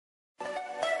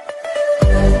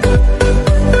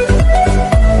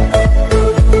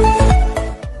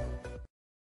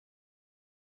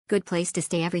Good place to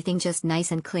stay, everything just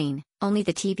nice and clean, only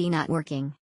the TV not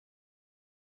working.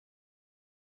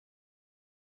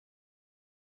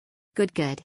 Good.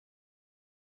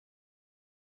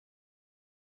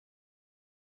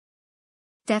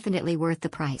 Definitely worth the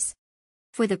price.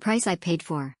 For the price I paid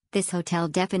for, this hotel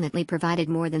definitely provided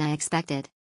more than I expected.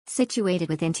 Situated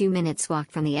within 2 minutes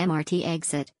walk from the MRT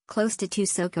exit, close to 2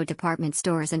 Soko department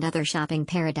stores and other shopping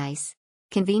paradise.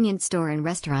 Convenient store and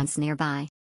restaurants nearby.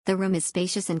 The room is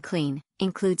spacious and clean,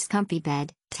 includes comfy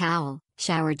bed, towel,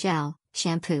 shower gel,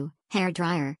 shampoo, hair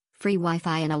dryer, free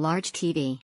Wi-Fi and a large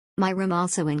TV. My room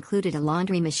also included a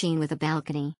laundry machine with a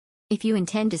balcony. If you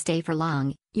intend to stay for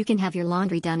long, you can have your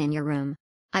laundry done in your room.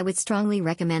 I would strongly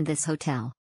recommend this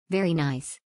hotel. Very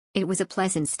nice. It was a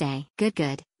pleasant stay.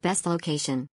 Good. Best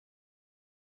location.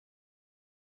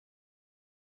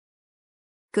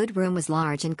 Good room was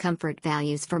large and comfort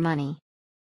values for money.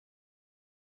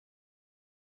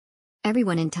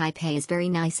 Everyone in Taipei is very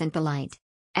nice and polite.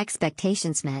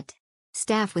 Expectations met.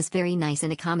 Staff was very nice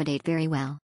and accommodate very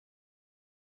well.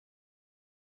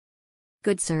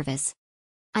 Good service.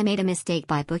 I made a mistake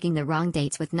by booking the wrong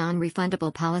dates with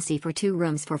non-refundable policy for 2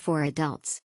 rooms for 4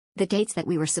 adults. The dates that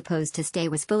we were supposed to stay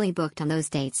was fully booked on those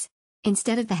dates.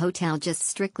 Instead of the hotel just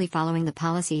strictly following the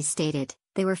policies stated,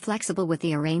 they were flexible with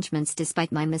the arrangements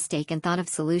despite my mistake and thought of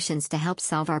solutions to help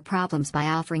solve our problems by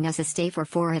offering us a stay for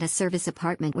 4 at a service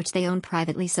apartment which they own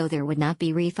privately so there would not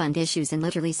be refund issues and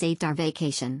literally saved our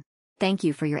vacation. Thank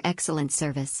you for your excellent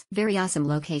service. Very awesome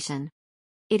location.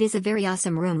 It is a very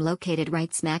awesome room located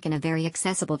right smack in a very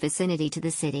accessible vicinity to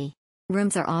the city.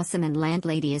 Rooms are awesome and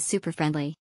landlady is super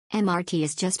friendly. MRT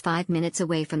is just 5 minutes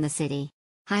away from the city.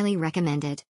 Highly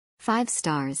recommended. 5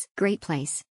 stars. Great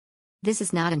place. This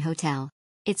is not an hotel.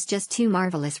 It's just 2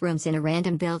 marvelous rooms in a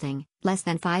random building, less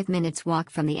than 5 minutes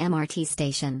walk from the MRT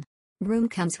station. Room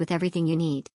comes with everything you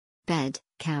need. Bed,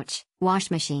 couch, wash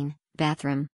machine,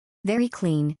 bathroom. Very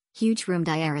clean, huge room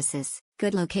diaresis,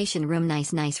 good location room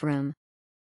nice room.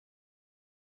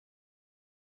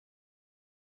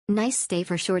 Nice stay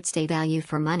for short stay value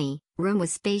for money, room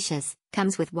was spacious,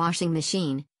 comes with washing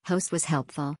machine, host was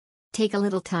helpful. Take a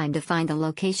little time to find the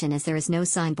location as there is no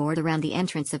signboard around the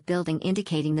entrance of building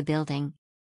indicating the building.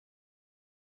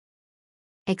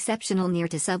 Exceptional near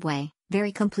to subway,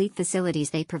 very complete facilities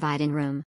they provide in room.